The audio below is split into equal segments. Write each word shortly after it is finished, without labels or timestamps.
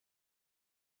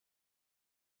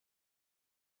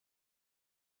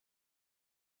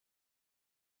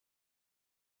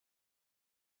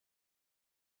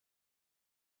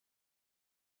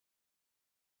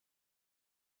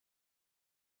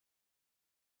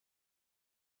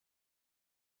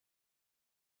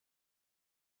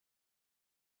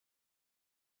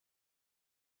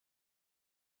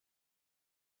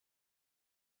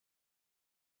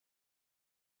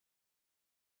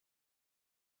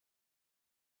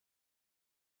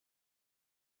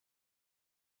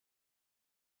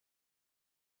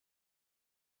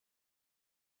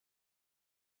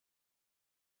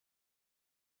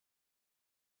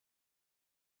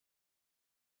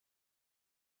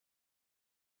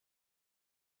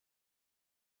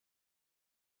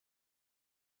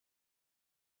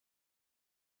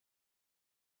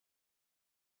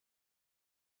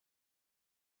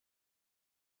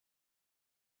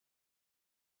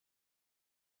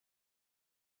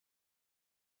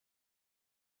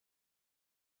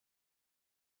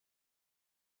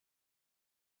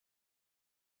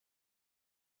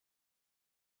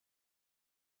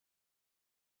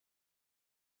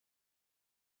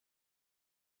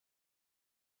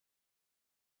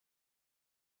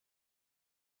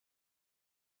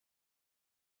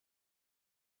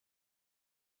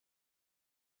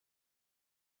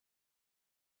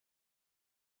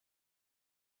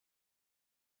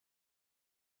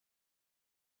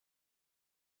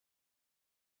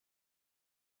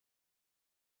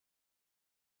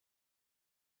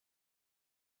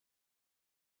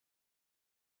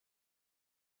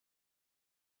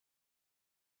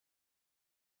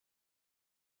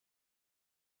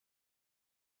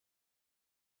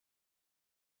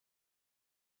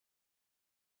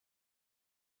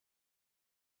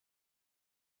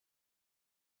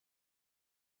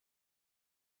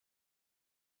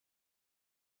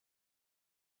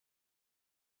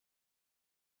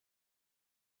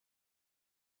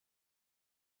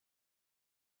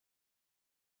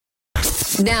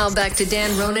Now back to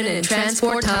Dan Ronan and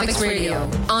Transport Topics Radio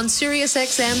on Sirius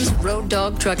XM's Road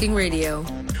Dog Trucking Radio.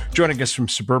 Joining us from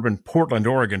suburban Portland,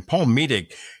 Oregon, Paul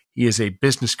Meedig. He is a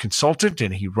business consultant,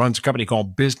 and he runs a company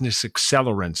called Business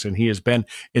Accelerants, and he has been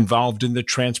involved in the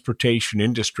transportation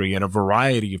industry in a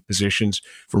variety of positions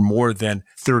for more than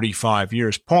 35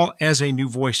 years. Paul, as a new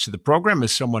voice to the program,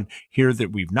 as someone here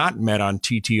that we've not met on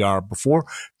TTR before,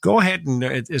 go ahead and,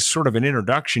 as sort of an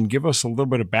introduction, give us a little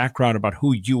bit of background about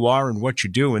who you are and what you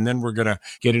do, and then we're going to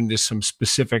get into some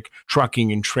specific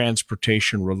trucking and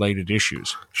transportation-related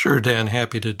issues. Sure, Dan.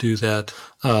 Happy to do that.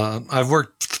 I've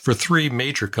worked for three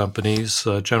major companies,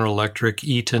 General Electric,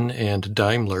 Eaton, and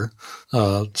Daimler.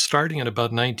 Starting in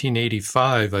about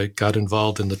 1985, I got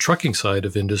involved in the trucking side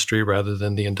of industry rather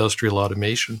than the industrial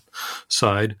automation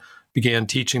side. Began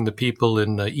teaching the people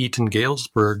in Eaton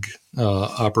Galesburg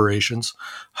operations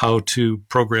how to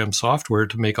program software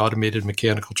to make automated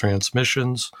mechanical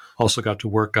transmissions. Also got to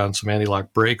work on some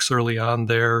anti-lock brakes early on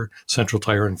there, central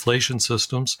tire inflation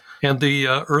systems, and the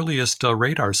earliest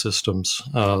radar systems.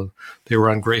 They were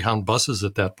on Greyhound buses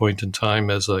at that point in time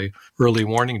as a early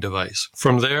warning device.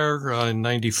 From there, in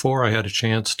 94, I had a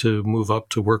chance to move up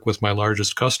to work with my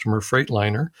largest customer,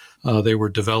 Freightliner. They were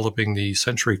developing the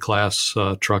Century class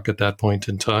truck at that point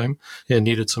in time and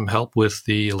needed some help with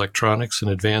the electronics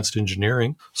and advanced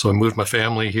engineering. So I moved my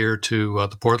family here to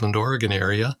the Portland, Oregon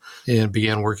area and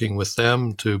began working with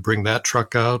them to bring that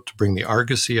truck out, to bring the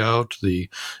Argosy out, the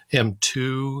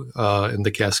M2 and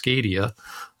the Cascadia.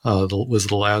 Was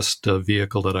the last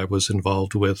vehicle that I was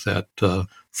involved with at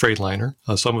Freightliner.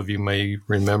 Some of you may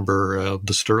remember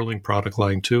the Sterling product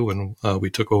line too, when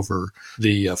we took over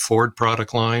the Ford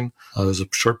product line. There was a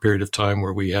short period of time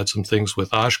where we had some things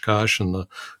with Oshkosh, and the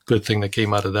good thing that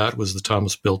came out of that was the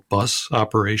Thomas Built Bus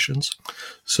operations.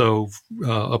 So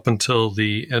up until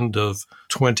the end of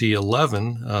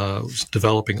 2011, I was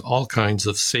developing all kinds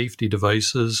of safety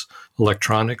devices,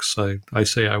 electronics. I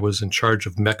say I was in charge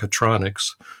of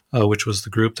mechatronics, which was the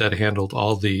group that handled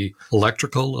all the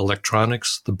electrical,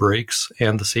 electronics, the brakes,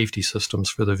 and the safety systems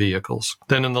for the vehicles.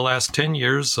 Then in the last 10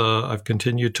 years, I've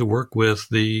continued to work with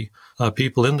the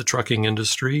people in the trucking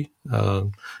industry,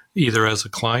 either as a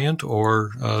client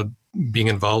or being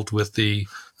involved with the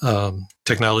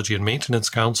Technology and Maintenance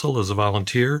Council as a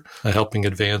volunteer, helping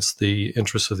advance the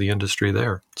interests of the industry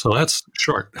there. So that's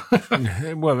short.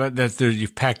 Well,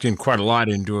 you've packed in quite a lot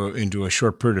into a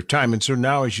short period of time. And so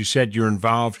now, as you said, you're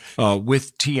involved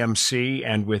with TMC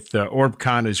and with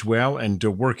Orbcon as well, and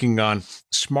working on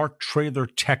smart trailer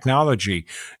technology.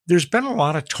 There's been a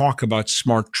lot of talk about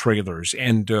smart trailers,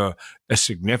 and a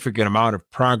significant amount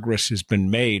of progress has been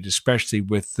made, especially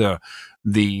with the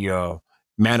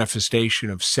manifestation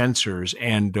of sensors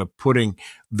and putting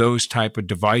those type of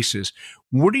devices.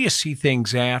 Where do you see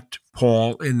things at,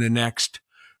 Paul, in the next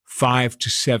 5 to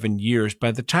 7 years?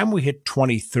 By the time we hit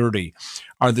 2030,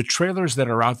 are the trailers that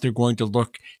are out there going to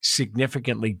look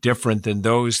significantly different than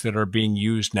those that are being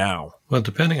used now? Well,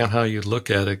 depending on how you look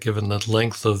at it, given the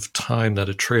length of time that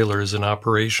a trailer is in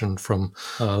operation from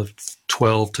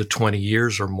 12 to 20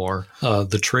 years or more,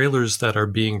 the trailers that are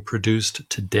being produced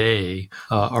today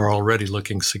are already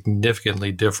looking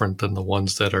significantly different than the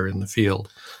ones that are in the field.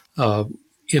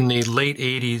 In the late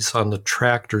 80s on the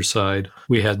tractor side,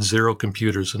 we had 0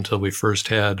 computers until we first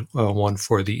had one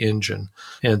for the engine.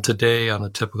 And today on a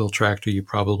typical tractor, you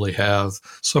probably have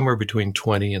somewhere between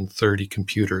 20 and 30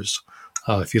 computers.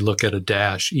 If you look at a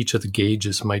dash, each of the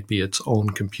gauges might be its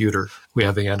own computer. We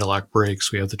have the anti-lock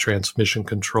brakes. We have the transmission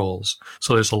controls.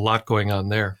 So there's a lot going on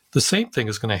there. The same thing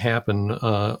is going to happen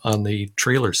on the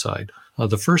trailer side.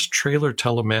 The first trailer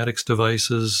telematics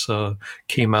devices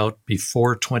came out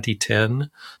before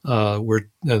 2010. Even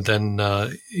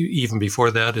before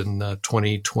that, in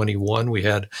 2021, we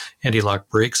had anti-lock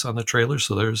brakes on the trailer.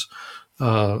 So there's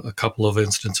a couple of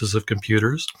instances of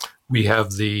computers. We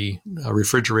have the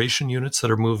refrigeration units that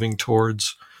are moving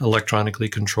towards electronically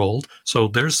controlled. So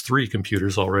there's 3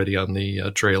 computers already on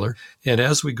the trailer. And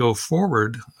as we go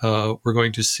forward, we're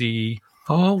going to see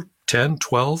 10,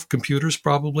 12 computers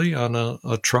probably on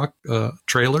a truck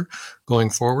trailer going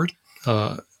forward.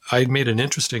 I made an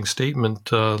interesting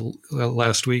statement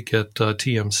last week at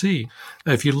TMC.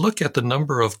 If you look at the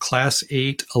number of Class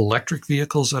 8 electric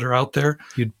vehicles that are out there,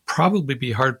 you'd probably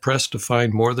be hard-pressed to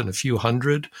find more than a few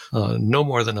hundred, no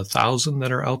more than 1,000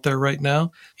 that are out there right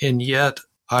now. And yet,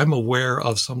 I'm aware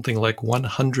of something like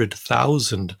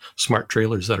 100,000 smart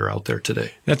trailers that are out there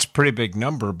today. That's a pretty big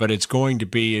number, but it's going to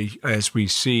be, as we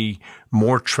see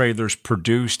more trailers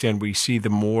produced and we see the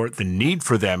need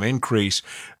for them increase,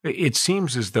 it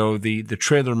seems as though the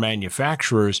trailer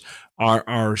manufacturers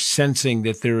are sensing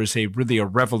that there is really a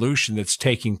revolution that's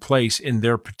taking place in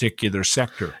their particular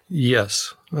sector.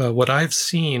 Yes. What I've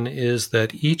seen is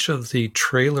that each of the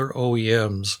trailer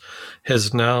OEMs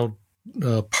has now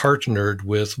partnered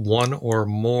with one or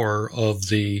more of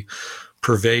the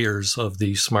purveyors of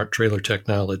the smart trailer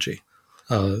technology.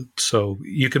 So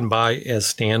you can buy as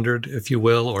standard, if you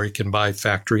will, or you can buy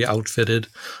factory outfitted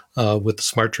with the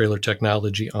smart trailer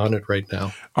technology on it right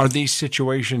now. Are these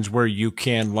situations where you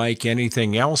can, like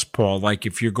anything else, Paul, like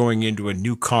if you're going into a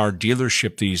new car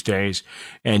dealership these days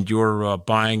and you're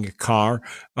buying a car,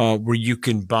 where you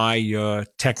can buy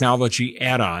technology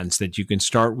add-ons that you can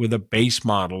start with a base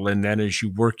model, and then as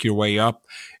you work your way up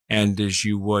and as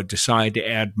you decide to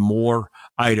add more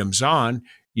items on,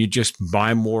 you just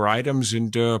buy more items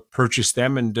and purchase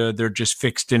them, and they're just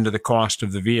fixed into the cost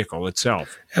of the vehicle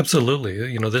itself.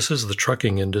 Absolutely. This is the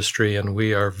trucking industry, and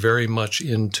we are very much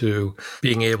into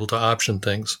being able to option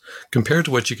things. Compared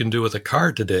to what you can do with a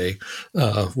car today,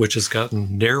 which has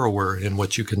gotten narrower in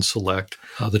what you can select,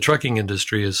 the trucking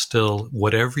industry is still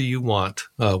whatever you want.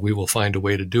 We will find a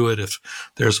way to do it if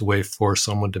there's a way for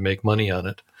someone to make money on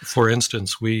it. For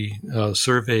instance, we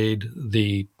surveyed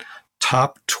the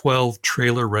top 12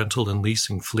 trailer rental and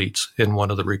leasing fleets in one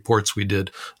of the reports we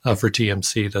did for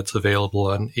TMC that's available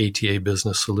on ATA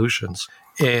Business Solutions.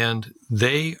 And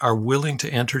they are willing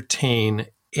to entertain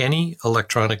any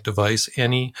electronic device,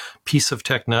 any piece of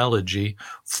technology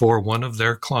for one of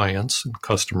their clients and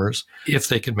customers if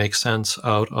they can make sense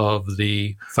out of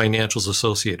the financials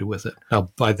associated with it.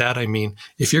 Now, by that, I mean,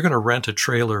 if you're going to rent a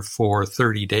trailer for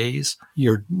 30 days,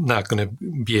 you're not going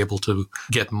to be able to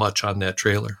get much on that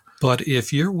trailer. But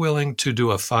if you're willing to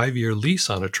do a 5-year lease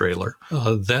on a trailer,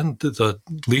 then the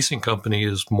leasing company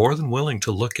is more than willing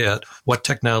to look at what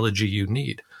technology you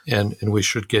need. And we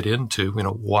should get into,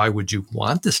 why would you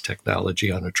want this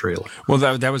technology on a trailer? Well,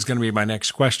 that was going to be my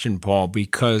next question, Paul,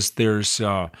 because there's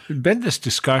been this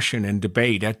discussion and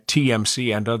debate at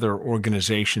TMC and other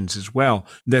organizations as well,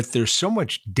 that there's so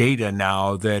much data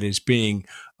now that is being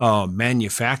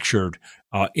manufactured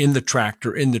in the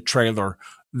tractor, in the trailer,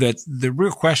 that the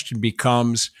real question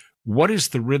becomes, what is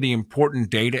the really important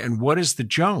data and what is the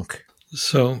junk?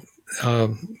 So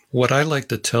what I like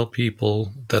to tell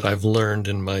people that I've learned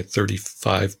in my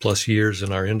 35 plus years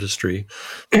in our industry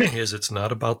is it's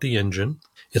not about the engine.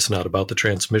 It's not about the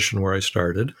transmission where I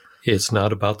started. It's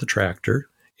not about the tractor.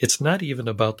 It's not even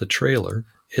about the trailer.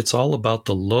 It's all about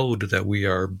the load that we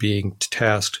are being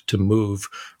tasked to move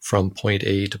from point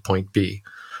A to point B.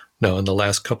 Now, in the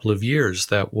last couple of years,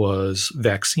 that was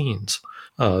vaccines.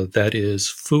 That is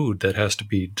food that has to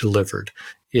be delivered.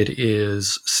 It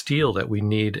is steel that we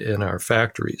need in our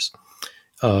factories.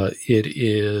 It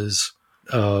is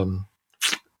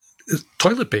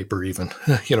toilet paper even,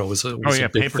 was a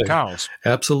big paper thing. Towels.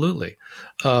 Absolutely.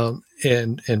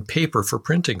 And paper for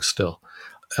printing still.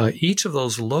 Each of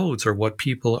those loads are what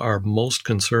people are most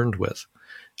concerned with.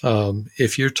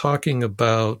 If you're talking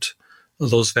about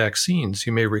those vaccines,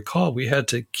 you may recall we had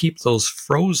to keep those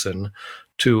frozen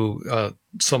to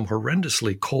some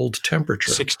horrendously cold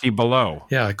temperature. 60 below.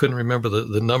 Yeah, I couldn't remember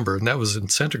the number, and that was in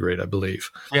centigrade, I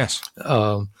believe. Yes.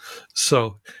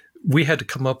 So we had to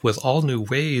come up with all new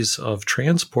ways of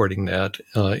transporting that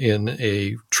in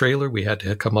a trailer. We had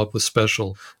to come up with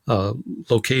special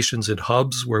locations in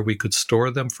hubs where we could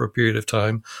store them for a period of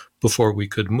time before we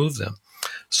could move them.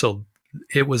 So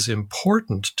it was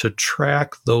important to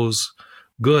track those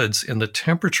goods and the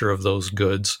temperature of those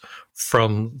goods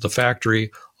from the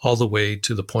factory all the way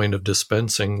to the point of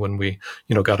dispensing when we,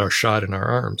 got our shot in our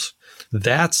arms.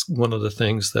 That's one of the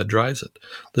things that drives it.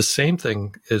 The same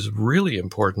thing is really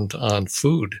important on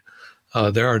food.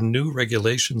 There are new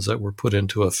regulations that were put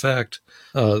into effect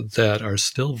that are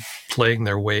still playing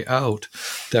their way out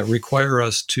that require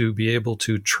us to be able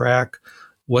to track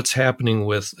what's happening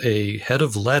with a head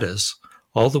of lettuce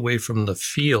all the way from the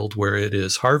field where it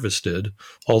is harvested,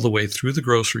 all the way through the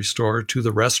grocery store, to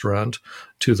the restaurant,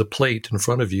 to the plate in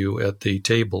front of you at the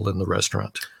table in the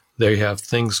restaurant. They have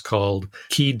things called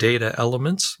key data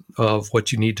elements of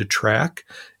what you need to track,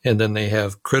 and then they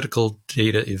have critical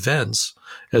data events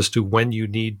as to when you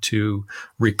need to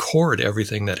record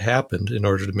everything that happened in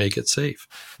order to make it safe.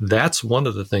 That's one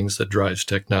of the things that drives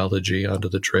technology onto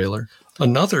the trailer.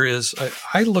 Another is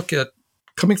I look at,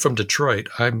 coming from Detroit,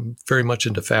 I'm very much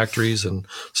into factories and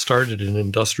started in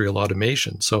industrial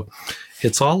automation. So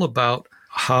it's all about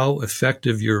how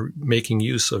effective you're making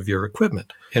use of your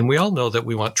equipment. And we all know that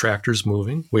we want tractors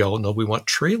moving. We all know we want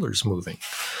trailers moving.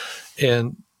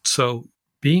 And so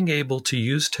being able to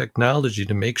use technology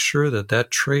to make sure that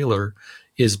that trailer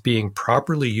is being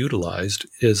properly utilized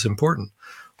is important.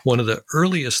 One of the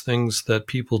earliest things that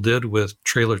people did with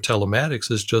trailer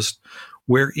telematics is just,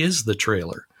 where is the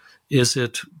trailer? Is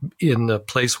it in the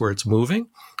place where it's moving?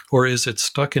 Or is it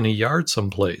stuck in a yard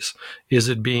someplace? Is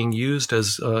it being used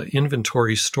as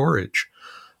inventory storage?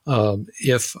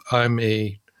 If I'm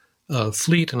a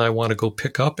fleet and I want to go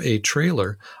pick up a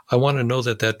trailer, I want to know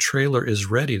that that trailer is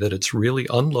ready, that it's really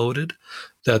unloaded,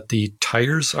 that the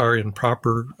tires are in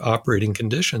proper operating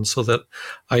condition so that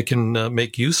I can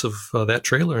make use of that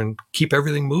trailer and keep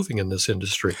everything moving in this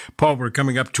industry. Paul, we're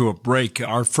coming up to a break,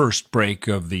 our first break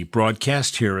of the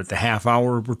broadcast here at the half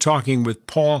hour. We're talking with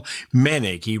Paul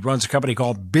Menig. He runs a company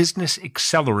called Business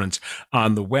Accelerants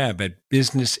on the web at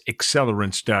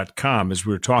businessaccelerants.com. As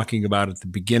we were talking about at the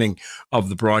beginning of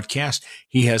the broadcast,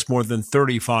 he has more than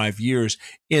 35 years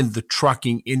in the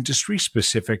trucking industry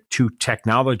specific to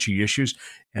technology issues.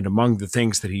 And among the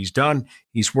things that he's done,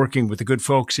 he's working with the good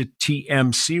folks at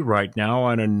TMC right now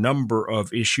on a number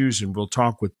of issues. And we'll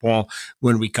talk with Paul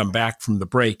when we come back from the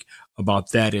break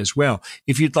about that as well.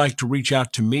 If you'd like to reach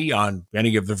out to me on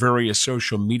any of the various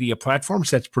social media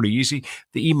platforms, that's pretty easy.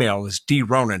 The email is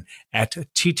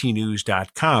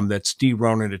dronan@ttnews.com. That's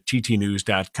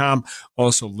dronan@ttnews.com.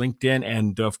 Also LinkedIn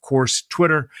and, of course,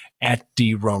 Twitter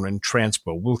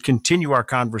 @DRonanTranspo. We'll continue our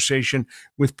conversation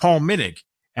with Paul Menig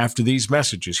after these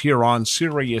messages here on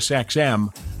Sirius XM,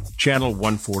 Channel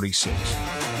 146.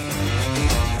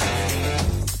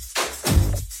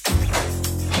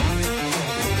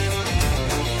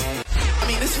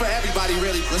 This is for everybody,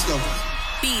 really. Let's go.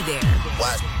 Be there.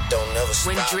 What? Don't never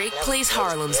stop. When Drake plays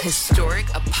Harlem's historic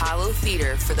Apollo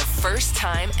Theater for the first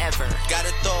time ever.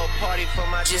 Gotta throw a party for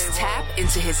my Just tap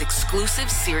into his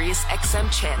exclusive Sirius XM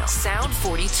channel, Sound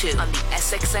 42, on the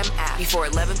SXM app before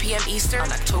 11 p.m. Eastern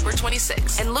on October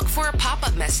 26th. And look for a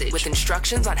pop-up message with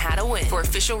instructions on how to win. For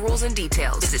official rules and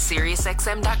details, visit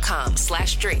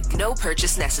SiriusXM.com/Drake. No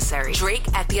purchase necessary. Drake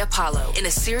at the Apollo in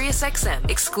a Sirius XM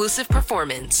exclusive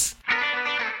performance.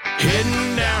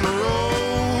 Heading down the road,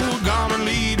 Garmin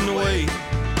leading the way.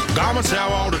 Garmin's how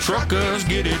all the truckers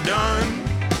get it done.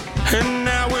 And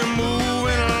now we're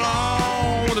moving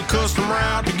along with a custom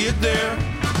route to get there.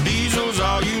 Diesel's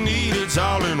all you need, it's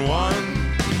all in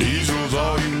one. Diesel's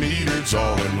all you need, it's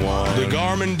all in one. The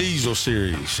Garmin Diesel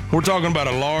Series. We're talking about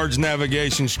a large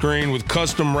navigation screen with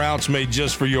custom routes made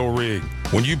just for your rig.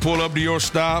 When you pull up to your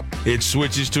stop, it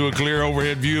switches to a clear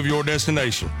overhead view of your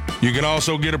destination. You can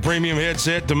also get a premium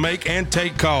headset to make and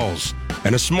take calls,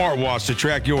 and a smartwatch to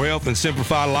track your health and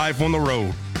simplify life on the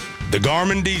road. The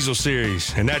Garmin Diesel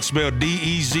Series, and that's spelled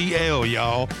D-E-Z-L,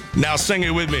 y'all. Now sing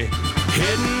it with me.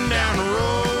 Heading down the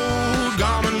road,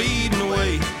 Garmin leading the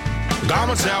way.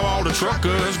 Garmin's how all the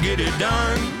truckers get it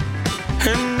done.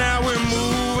 And now we're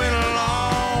moving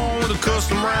along with a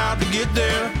custom route to get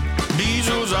there.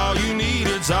 Diesel's all you need,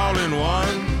 it's all in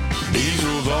one.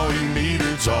 Diesel's all you need,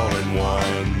 it's all in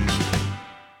one.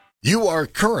 You are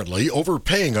currently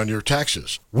overpaying on your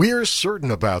taxes. We're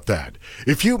certain about that.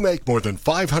 If you make more than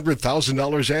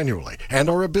 $500,000 annually and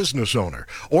are a business owner,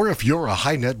 or if you're a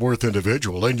high net worth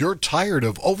individual and you're tired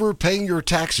of overpaying your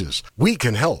taxes, we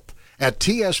can help. At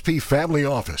TSP Family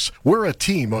Office, we're a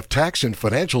team of tax and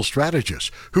financial strategists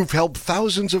who've helped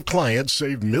thousands of clients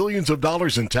save millions of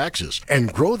dollars in taxes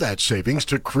and grow that savings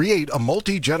to create a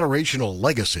multi-generational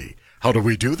legacy. How do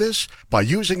we do this? By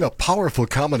using a powerful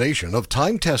combination of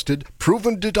time-tested,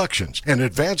 proven deductions and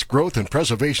advanced growth and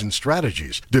preservation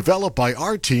strategies developed by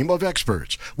our team of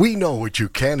experts. We know what you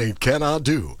can and cannot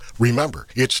do. Remember,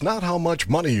 it's not how much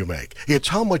money you make. It's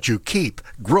how much you keep,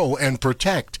 grow, and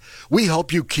protect. We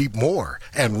help you keep more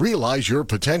and realize your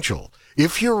potential.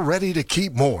 If you're ready to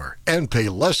keep more and pay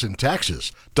less in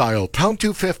taxes, dial pound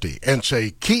 250 and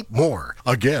say keep more.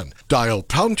 Again, dial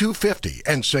pound 250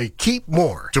 and say keep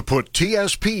more to put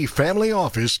TSP Family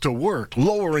Office to work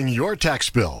lowering your tax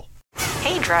bill.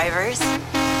 Hey drivers,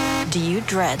 do you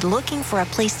dread looking for a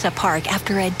place to park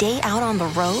after a day out on the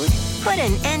road? Put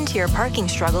an end to your parking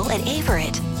struggle at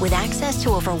Averitt. With access to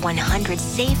over 100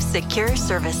 safe, secure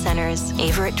service centers,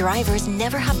 Averitt drivers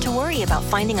never have to worry about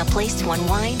finding a place to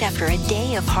unwind after a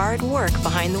day of hard work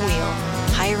behind the wheel.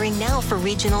 Hiring now for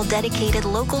regional dedicated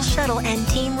local shuttle and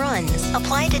team runs.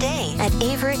 Apply today at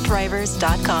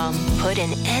AverittDrivers.com. Put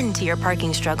an end to your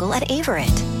parking struggle at Averitt.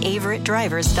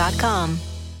 AverittDrivers.com.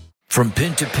 From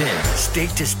pin to pin,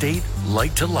 state to state,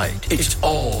 light to light, it's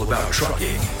all about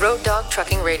trucking. Road Dog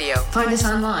Trucking Radio. Find us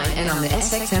online and on the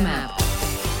SXM app.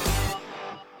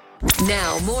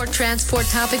 Now, more Transport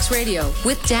Topics Radio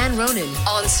with Dan Ronan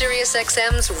on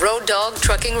SiriusXM's Road Dog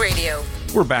Trucking Radio.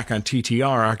 We're back on TTR.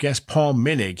 Our guest, Paul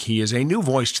Minig. He is a new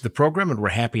voice to the program, and we're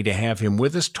happy to have him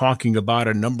with us talking about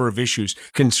a number of issues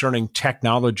concerning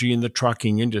technology in the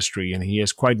trucking industry, and he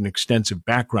has quite an extensive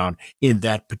background in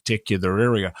that particular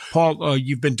area. Paul,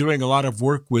 you've been doing a lot of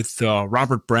work with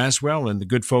Robert Braswell and the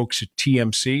good folks at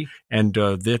TMC, and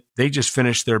they just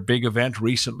finished their big event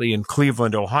recently in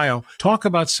Cleveland, Ohio. Talk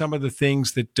about some of the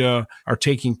things that are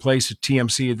taking place at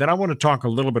TMC. Then I want to talk a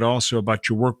little bit also about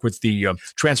your work with the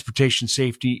Transportation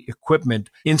Safety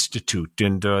Equipment Institute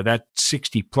and that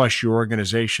 60-plus year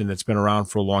organization that's been around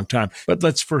for a long time. But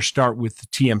let's first start with the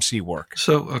TMC work.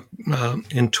 So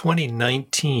in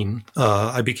 2019,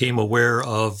 I became aware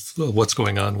of what's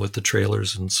going on with the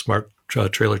trailers and smart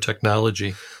trailer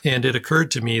technology. And it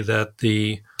occurred to me that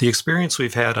the experience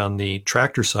we've had on the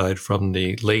tractor side from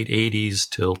the late 80s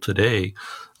till today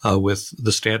with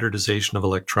the standardization of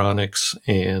electronics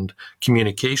and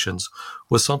communications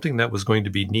was something that was going to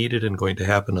be needed and going to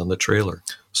happen on the trailer.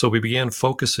 So we began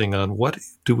focusing on what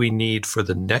do we need for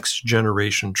the next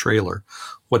generation trailer?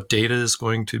 What data is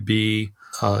going to be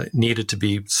needed to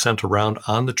be sent around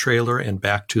on the trailer and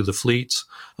back to the fleets?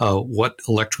 What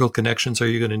electrical connections are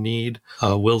you going to need?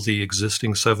 Will the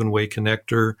existing 7-way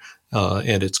connector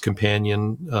and its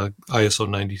companion ISO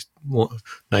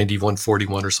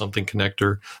 9141 or something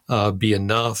connector be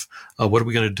enough? What are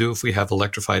we going to do if we have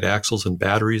electrified axles and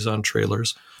batteries on trailers?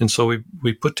 And so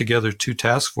we put together 2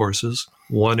 task forces,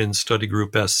 one in Study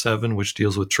Group S7, which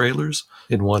deals with trailers,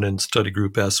 and one in Study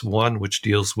Group S1, which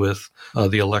deals with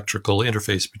the electrical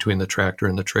interface between the tractor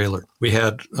and the trailer. We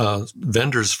had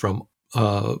vendors from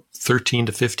 13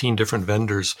 to 15 different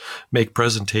vendors make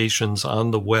presentations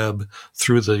on the web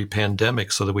through the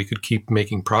pandemic so that we could keep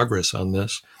making progress on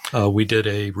this. We did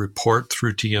a report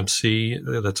through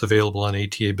TMC that's available on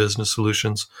ATA Business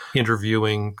Solutions,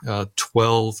 interviewing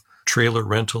 12 trailer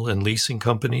rental and leasing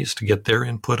companies to get their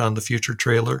input on the future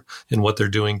trailer and what they're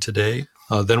doing today.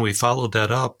 Then we followed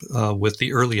that up with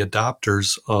the early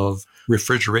adopters of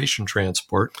refrigeration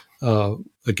transport.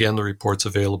 Again, the report's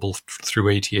available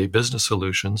through ATA Business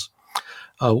Solutions.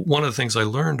 One of the things I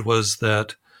learned was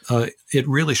that it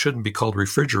really shouldn't be called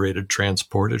refrigerated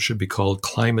transport. It should be called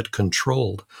climate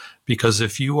controlled, because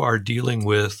if you are dealing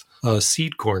with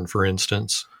seed corn, for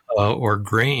instance, or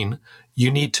grain, you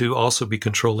need to also be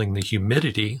controlling the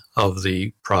humidity of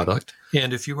the product.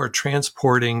 And if you are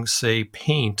transporting, say,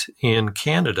 paint in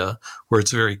Canada, where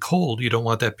it's very cold, you don't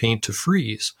want that paint to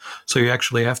freeze. So you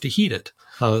actually have to heat it.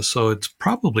 So it's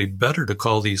probably better to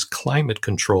call these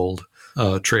climate-controlled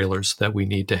trailers that we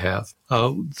need to have.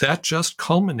 That just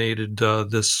culminated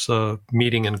this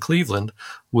meeting in Cleveland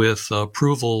with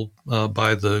approval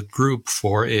by the group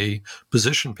for a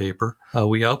position paper.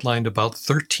 We outlined about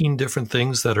 13 different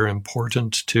things that are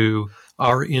important to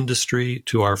our industry,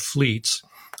 to our fleets,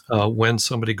 when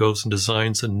somebody goes and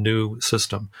designs a new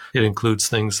system. It includes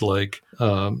things like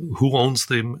who owns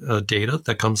the data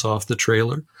that comes off the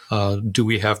trailer? Do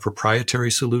we have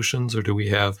proprietary solutions or do we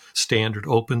have standard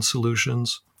open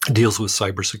solutions? It deals with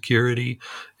cybersecurity.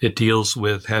 It deals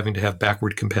with having to have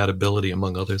backward compatibility,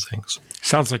 among other things.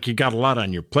 Sounds like you got a lot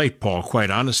on your plate, Paul, quite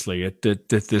honestly, at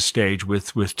this stage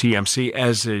with TMC,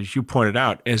 as you pointed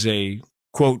out, as a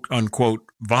quote-unquote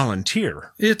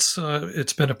volunteer. It's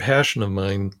been a passion of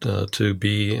mine to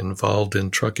be involved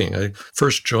in trucking. I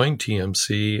first joined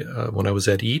TMC when I was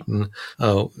at Eaton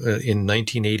in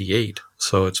 1988.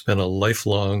 So it's been a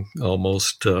lifelong,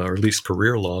 almost, or at least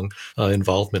career-long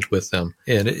involvement with them.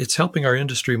 And it's helping our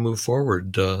industry move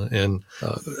forward. And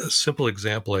a simple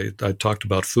example, I talked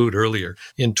about food earlier.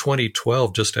 In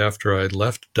 2012, just after I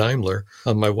left Daimler,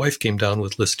 my wife came down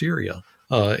with listeria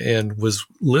and was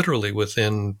literally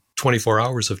within 24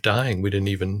 hours of dying. We didn't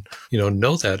even,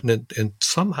 know that. And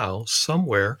somehow,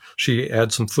 somewhere, she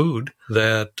had some food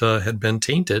that had been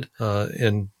tainted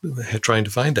and trying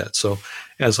to find that. So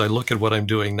as I look at what I'm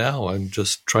doing now, I'm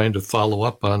just trying to follow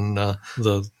up on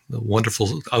the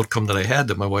wonderful outcome that I had,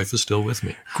 that my wife is still with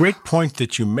me. Great point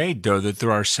that you made, though, that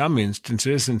there are some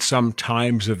instances and some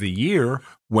times of the year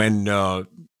when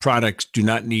products do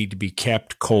not need to be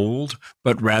kept cold,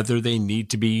 but rather they need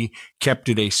to be kept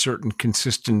at a certain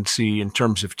consistency in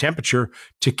terms of temperature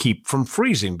to keep from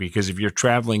freezing. Because if you're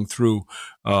traveling through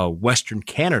Western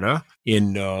Canada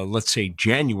in, let's say,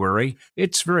 January,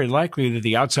 it's very likely that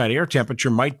the outside air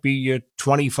temperature might be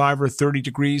 25 or 30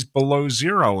 degrees below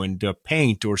zero, and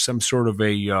paint or some sort of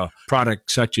a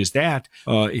product such as that,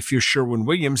 if you're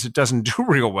Sherwin-Williams, it doesn't do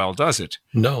real well, does it?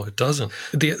 No, it doesn't.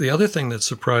 The other thing that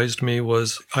surprised me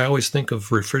was I always think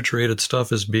of refrigerated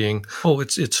stuff as being,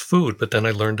 it's food, but then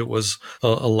I learned it was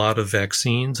a lot of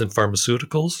vaccines and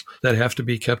pharmaceuticals that have to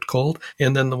be kept cold.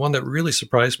 And then the one that really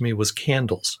surprised me was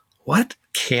candles. What?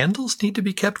 Candles need to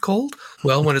be kept cold?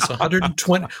 Well, when it's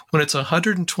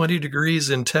 120 degrees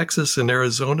in Texas and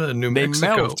Arizona and New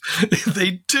Mexico,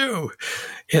 they do.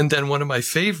 And then one of my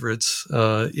favorites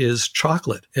is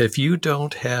chocolate. If you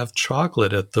don't have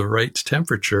chocolate at the right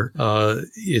temperature,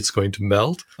 it's going to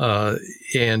melt.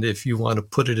 And if you want to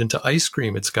put it into ice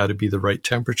cream, it's got to be the right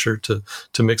temperature to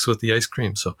mix with the ice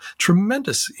cream. So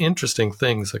tremendous, interesting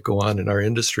things that go on in our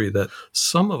industry that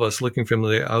some of us looking from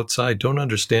the outside don't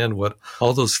understand what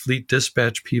all those fleet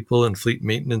dispatch people and fleet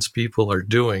maintenance people are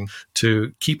doing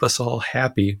to keep us all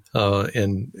happy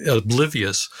and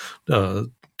oblivious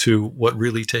to what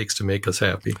really takes to make us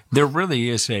happy. There really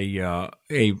is a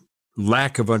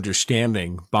lack of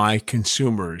understanding by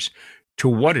consumers to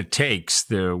what it takes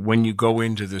when you go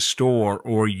into the store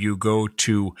or you go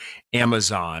to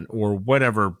Amazon or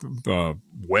whatever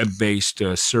web-based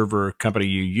server company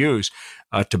you use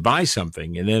to buy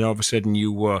something. And then all of a sudden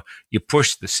you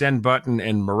push the send button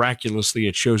and miraculously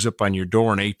it shows up on your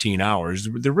door in 18 hours.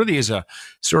 There really is a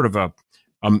sort of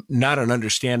not an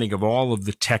understanding of all of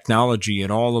the technology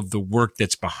and all of the work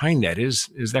that's behind that. Is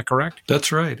that correct?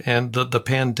 That's right. And the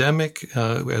pandemic,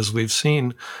 as we've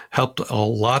seen, helped a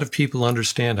lot of people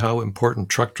understand how important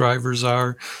truck drivers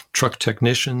are, truck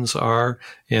technicians are,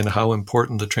 and how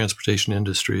important the transportation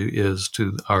industry is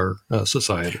to our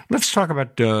society. Let's talk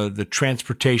about the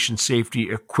Transportation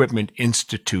Safety Equipment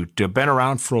Institute. Been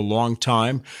around for a long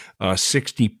time,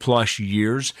 60 plus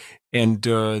years. And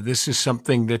this is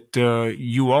something that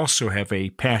you also have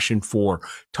a passion for.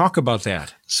 Talk about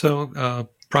that. So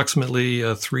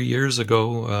approximately 3 years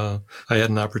ago, I had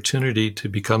an opportunity to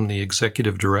become the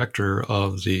executive director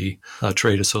of the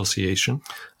trade association.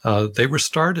 They were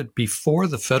started before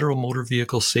the federal motor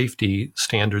vehicle safety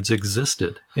standards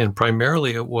existed. And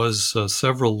primarily it was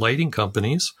several lighting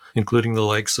companies, including the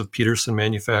likes of Peterson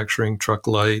Manufacturing, Truck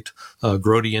Light,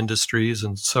 Grody Industries,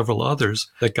 and several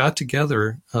others that got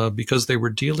together because they were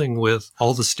dealing with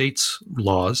all the states'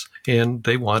 laws and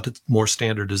they wanted more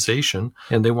standardization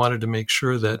and they wanted to make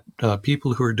sure that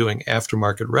people who are doing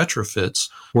aftermarket retrofits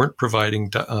weren't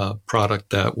providing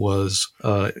product that was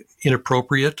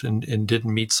inappropriate and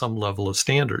didn't meet some level of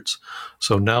standards.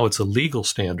 So now it's a legal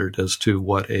standard as to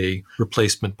what a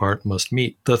replacement part must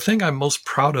meet. The thing I'm most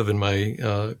proud of in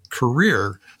my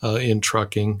career in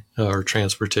trucking or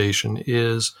transportation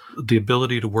is the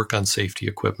ability to work on safety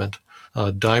equipment.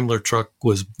 Daimler Truck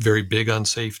was very big on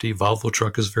safety. Volvo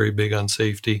Truck is very big on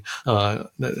safety.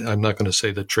 I'm not going to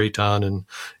say that Traton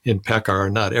and PEC are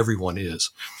not. Everyone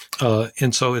is.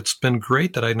 And so it's been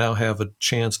great that I now have a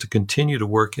chance to continue to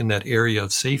work in that area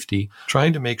of safety,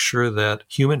 trying to make sure that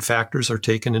human factors are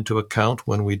taken into account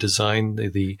when we design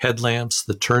the headlamps,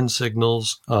 the turn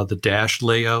signals, the dash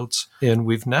layouts. And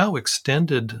we've now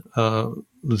extended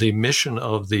the mission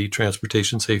of the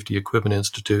Transportation Safety Equipment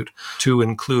Institute to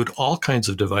include all kinds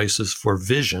of devices for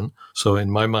vision. So in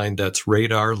my mind, that's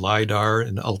radar, LiDAR,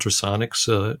 and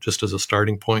ultrasonics, just as a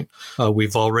starting point.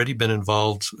 We've already been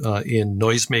involved in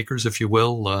noisemakers, if you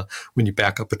will. When you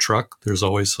back up a truck, there's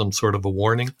always some sort of a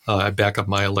warning. I back up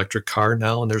my electric car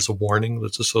now, and there's a warning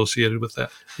that's associated with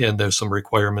that. And there's some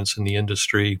requirements in the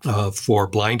industry for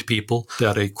blind people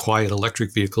that a quiet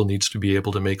electric vehicle needs to be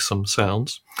able to make some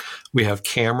sounds. We have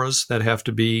cameras that have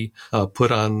to be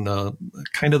put on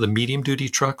kind of the medium-duty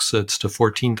trucks. It's to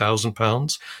 14,000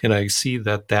 pounds. And I see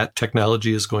that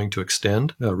technology is going to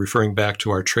extend. Referring back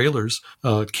to our trailers,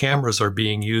 cameras are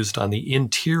being used on the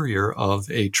interior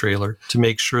of a trailer to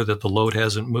make sure that the load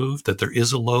hasn't moved, that there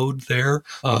is a load there,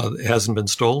 it hasn't been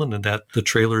stolen, and that the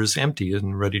trailer is empty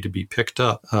and ready to be picked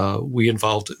up. We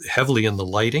involved heavily in the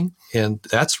lighting, and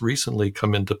that's recently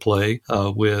come into play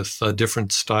with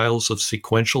different styles of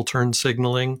sequential turn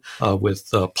signaling,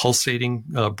 with pulsating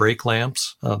brake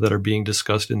lamps that are being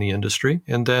discussed in the industry.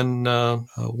 And then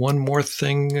one more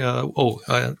thing,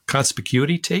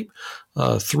 conspicuity tape.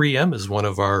 3M is one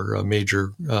of our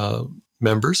major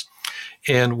members.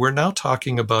 And we're now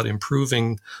talking about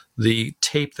improving the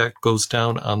tape that goes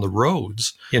down on the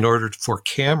roads in order for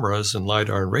cameras and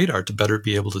LiDAR and radar to better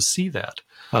be able to see that.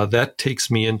 That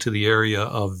takes me into the area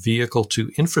of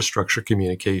vehicle-to-infrastructure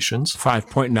communications.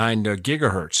 5.9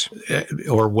 gigahertz.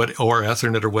 Or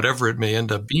Ethernet or whatever it may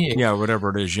end up being. Yeah,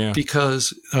 whatever it is, yeah.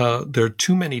 Because there are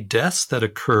too many deaths that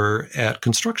occur at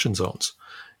construction zones.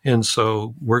 And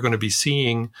so we're going to be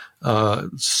seeing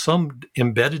some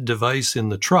embedded device in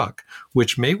the truck,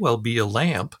 which may well be a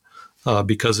lamp,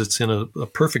 because it's in a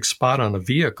perfect spot on a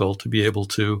vehicle to be able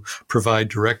to provide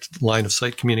direct line of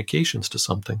sight communications to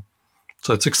something.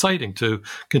 So it's exciting to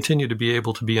continue to be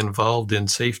able to be involved in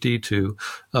safety, to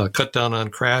cut down on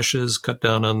crashes, cut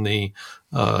down on the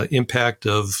impact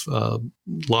of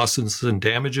losses and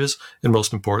damages, and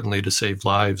most importantly, to save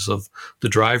lives of the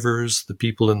drivers, the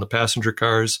people in the passenger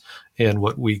cars, and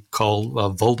what we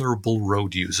call vulnerable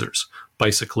road users,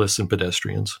 bicyclists and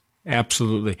pedestrians.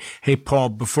 Absolutely. Hey, Paul,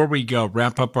 before we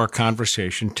wrap up our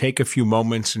conversation, take a few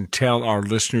moments and tell our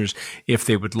listeners if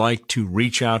they would like to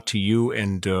reach out to you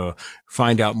and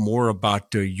find out more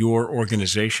about your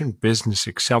organization, Business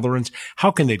Accelerants.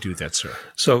 How can they do that, sir?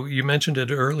 So you mentioned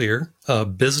it earlier.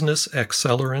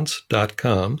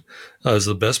 BusinessAccelerants.com is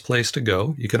the best place to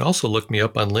go. You can also look me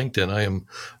up on LinkedIn. I am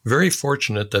very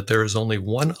fortunate that there is only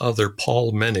one other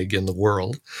Paul Menig in the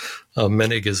world.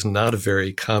 Menig is not a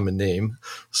very common name.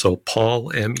 So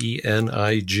Paul,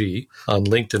 M-E-N-I-G, on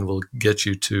LinkedIn will get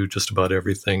you to just about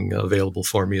everything available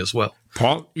for me as well.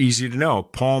 Paul, easy to know.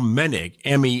 Paul Menig,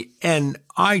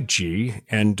 M-E-N-I-G,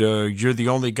 and you're the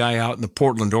only guy out in the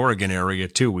Portland, Oregon area,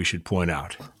 too, we should point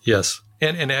out. Yes.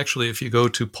 And actually, if you go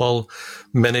to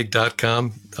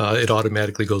paulmenig.com, it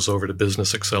automatically goes over to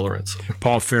Business Accelerants.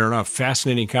 Paul, fair enough.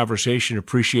 Fascinating conversation.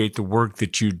 Appreciate the work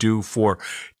that you do for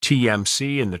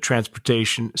TMC and the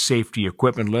Transportation Safety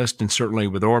Equipment List, and certainly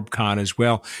with Orbcon as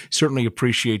well. Certainly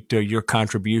appreciate your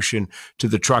contribution to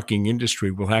the trucking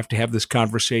industry. We'll have to have this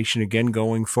conversation again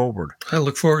going forward. I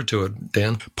look forward to it,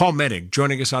 Dan. Paul Menig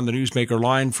joining us on the Newsmaker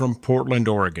line from Portland,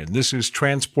 Oregon. This is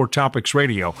Transport Topics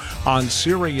Radio on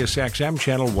Sirius XM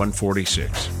Channel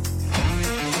 146.